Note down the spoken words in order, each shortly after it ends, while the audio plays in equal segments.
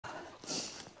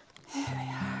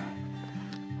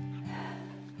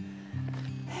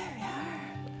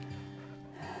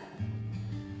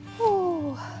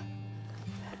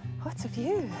What a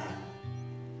view.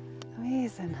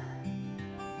 Amazing.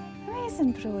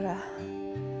 Amazing, Brora.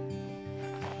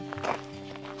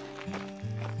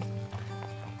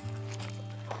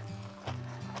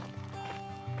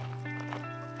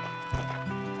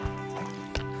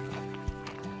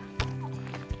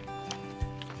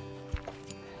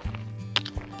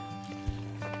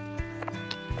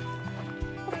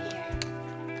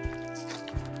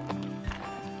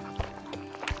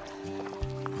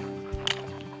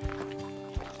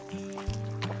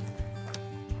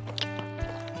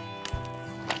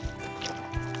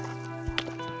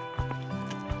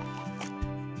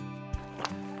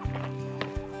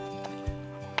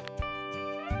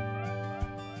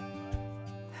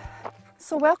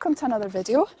 So welcome to another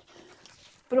video.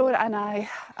 Brora and I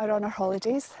are on our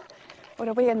holidays. We're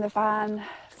away in the van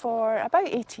for about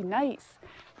 18 nights,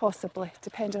 possibly,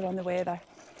 depending on the weather.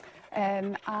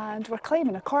 And we're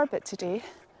climbing a Corbett today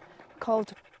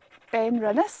called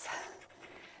Rinnes.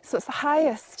 So it's the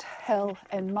highest hill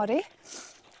in Moray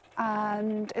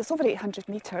and it's over 800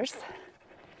 metres,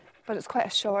 but it's quite a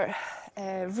short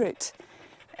route.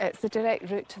 It's the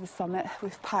direct route to the summit.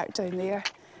 We've parked down there.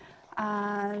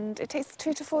 And it takes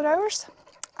 2 to 4 hours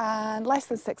and less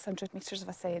than 600 metres of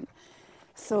ascent.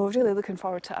 So really looking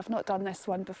forward to it. I've not done this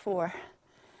one before,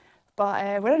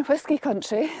 but we're in whisky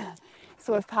country.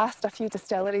 So we've passed a few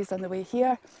distilleries on the way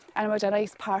here and we had a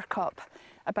nice park up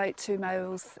about 2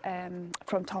 miles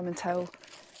from Tom and Till.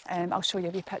 I'll show you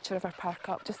a wee picture of our park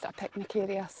up, just a picnic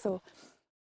area. So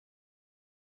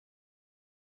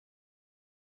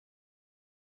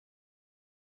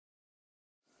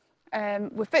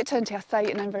we've booked into a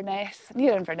site in Rinnes,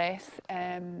 near Rinnes,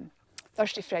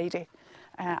 Thursday, Friday,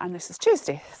 and this is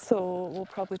Tuesday, so we'll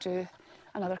probably do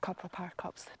another couple of park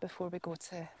ups before we go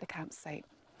to the campsite.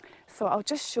 So I'll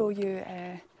just show you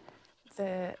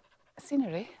the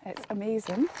scenery. It's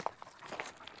amazing.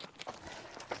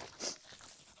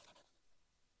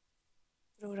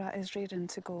 Brora is raring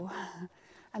to go,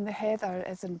 and the heather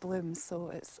is in bloom,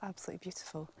 so it's absolutely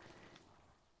beautiful.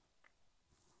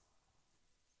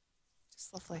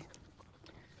 Lovely,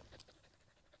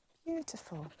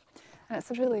 beautiful, and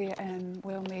it's a really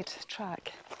well-made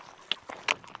track.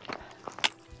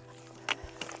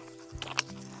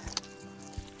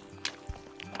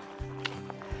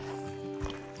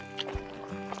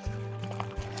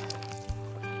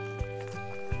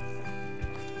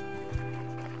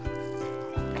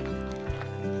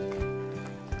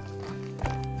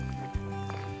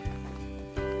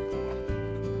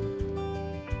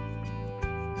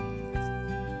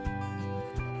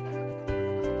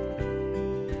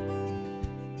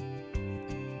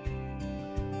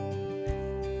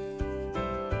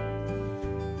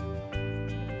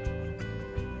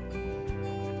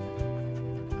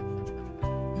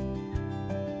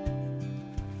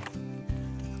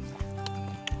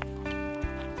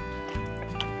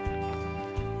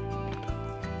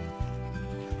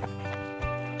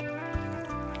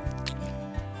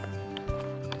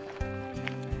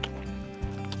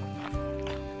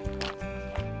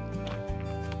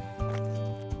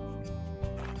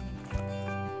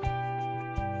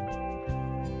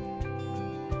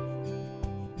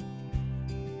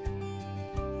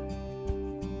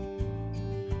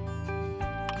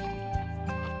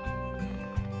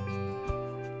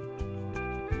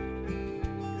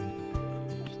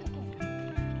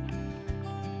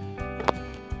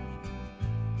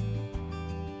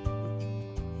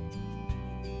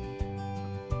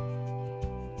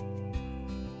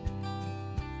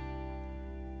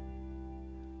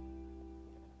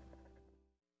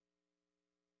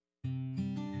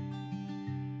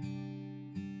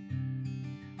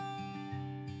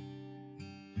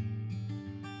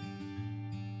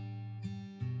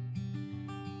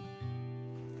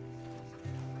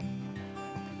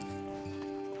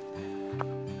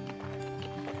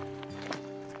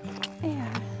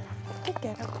 Yeah, good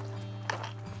get up.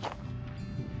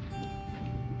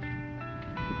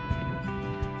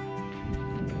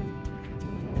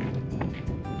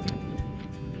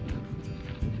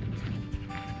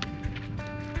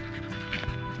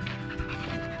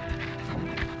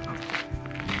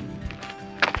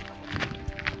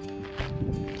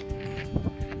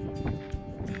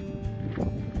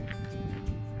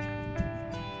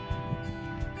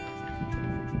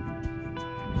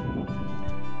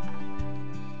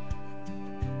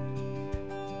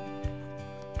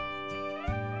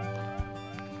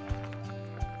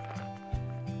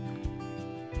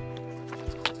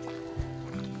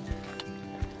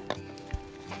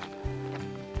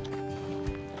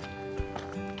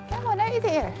 Out of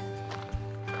there!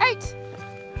 Out!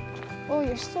 Oh,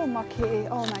 you're so mucky.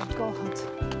 Oh my God.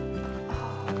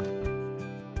 Oh.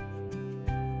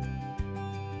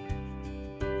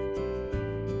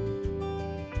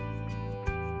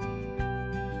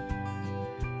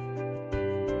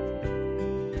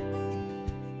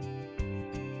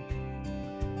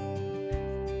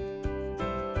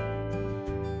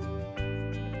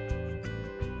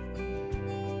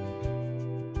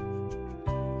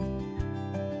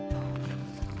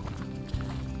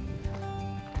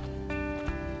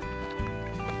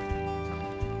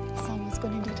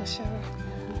 going to need a shower.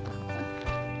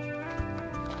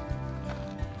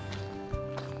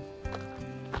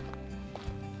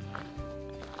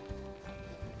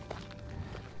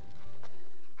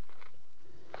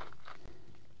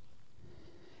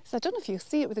 So I don't know if you'll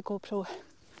see it with the GoPro,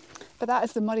 but that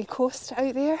is the Moray coast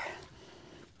out there.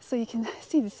 So you can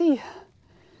see the sea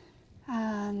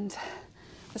and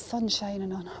the sun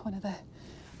shining on one of the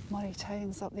Moray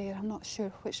towns up there. I'm not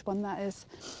sure which one that is,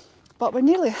 but we're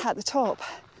nearly at the top.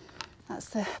 That's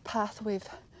the path we've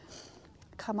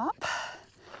come up,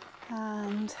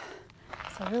 and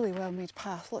it's a really well made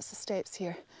path, lots of steps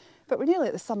here. But we're nearly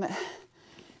at the summit,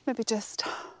 maybe just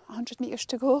 100 metres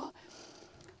to go.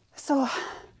 So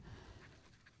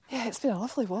yeah, it's been a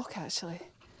lovely walk actually.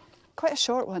 Quite a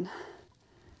short one,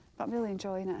 but I'm really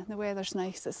enjoying it. And the weather's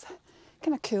nice, it's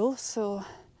kind of cool, so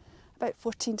about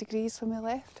 14 degrees when we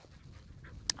left.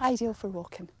 Ideal for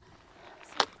walking.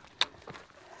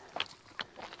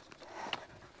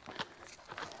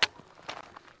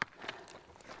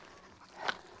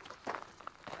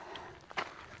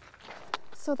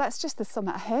 So that's just the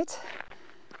summit ahead.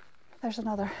 There's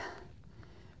another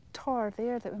tower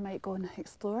there that we might go and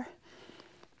explore.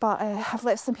 But I've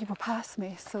let some people pass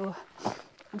me, so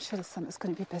I'm sure the summit's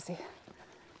going to be busy.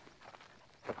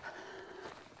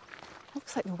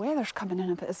 Looks like the weather's coming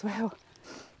in a bit as well,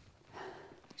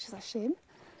 which is a shame.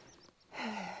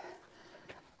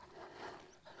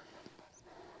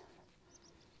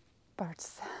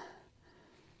 Birds.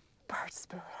 Birds,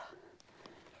 bro.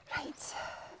 Right.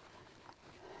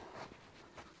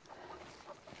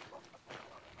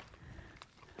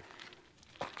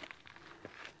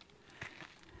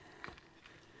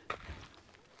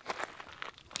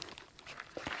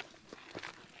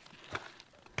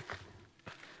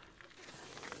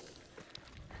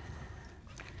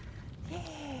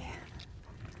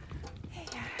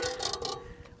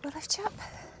 We'll lift you up.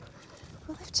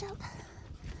 We'll lift you up.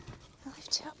 We'll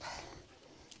lift you up.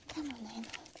 Come on then.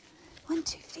 1,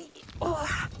 2, 3.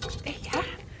 Oh, there you are.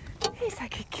 Here's a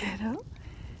good girl.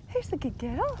 Here's a good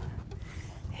girl.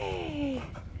 Hey,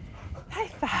 high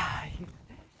five.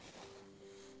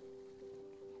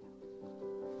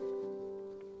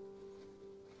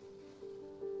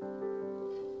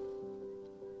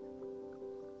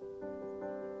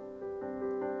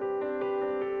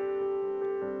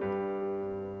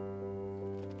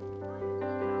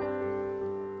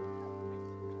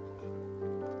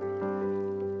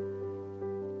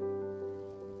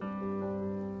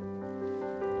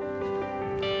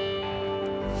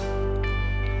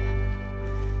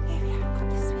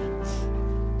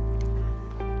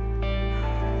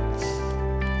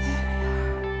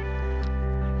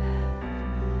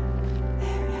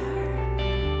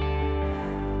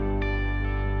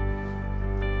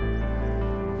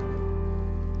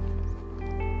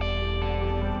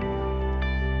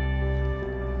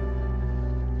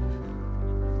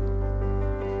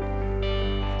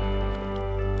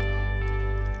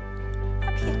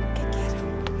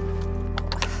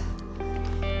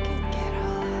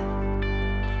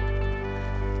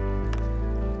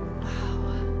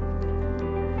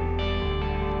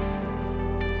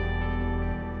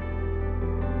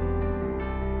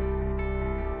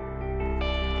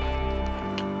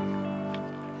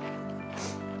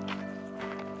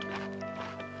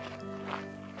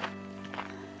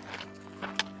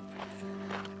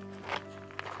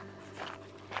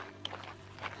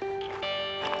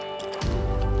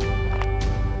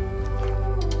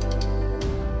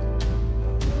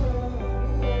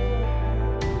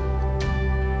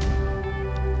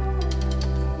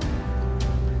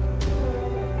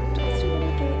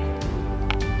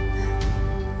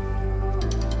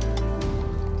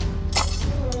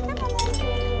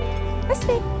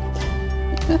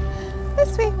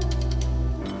 This way.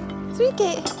 Through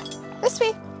gate. This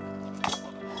way.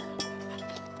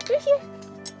 Through here.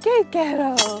 Good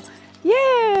girl.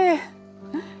 Yeah.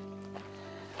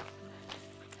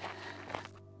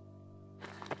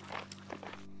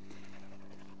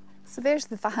 So there's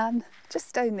the van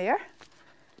just down there.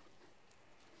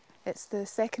 It's the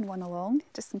second one along,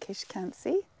 just in case you can't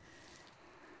see.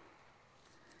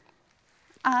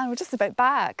 And we're just about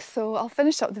back, so I'll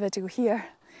finish up the video here.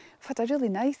 We've had a really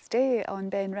nice day on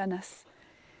Ben Rinnes,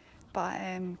 but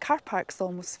car park's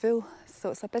almost full,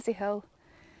 so it's a busy hill.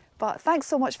 But thanks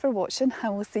so much for watching,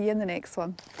 and we'll see you in the next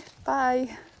one.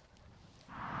 Bye.